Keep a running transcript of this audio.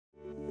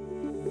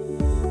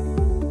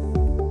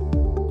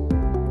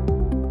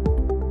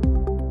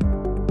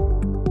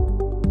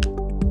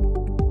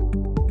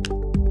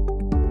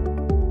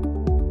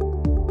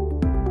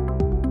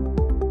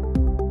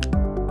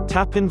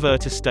Tap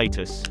inverter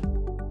status.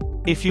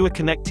 If you are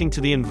connecting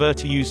to the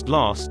inverter used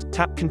last,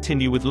 tap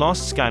continue with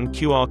last scan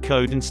QR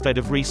code instead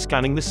of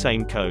re-scanning the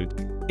same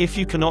code. If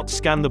you cannot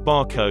scan the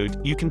barcode,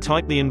 you can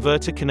type the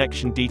inverter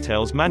connection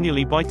details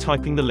manually by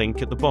typing the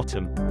link at the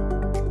bottom.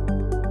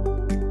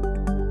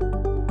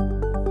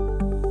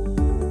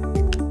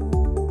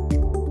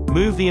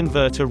 Move the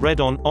inverter red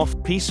on,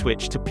 off, P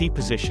switch to P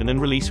position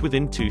and release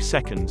within 2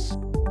 seconds.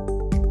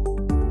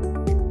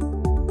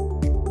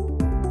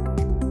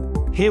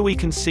 Here we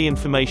can see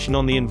information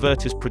on the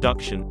inverter's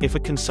production, if a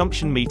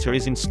consumption meter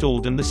is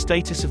installed and the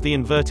status of the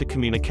inverter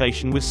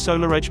communication with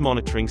SolarEdge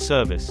monitoring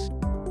service.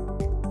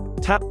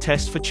 Tap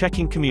Test for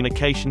checking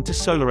communication to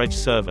SolarEdge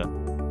server.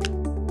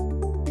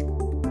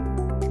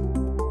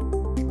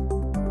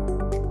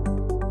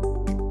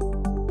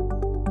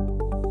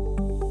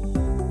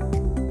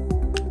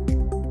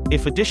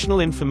 If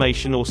additional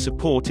information or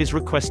support is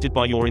requested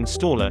by your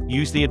installer,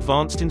 use the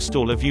Advanced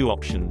Installer View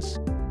options.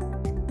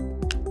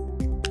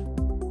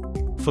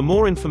 For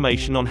more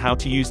information on how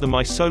to use the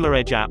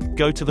mySolarEdge app,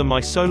 go to the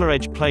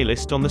mySolarEdge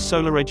playlist on the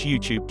SolarEdge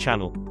YouTube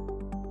channel.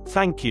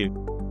 Thank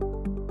you.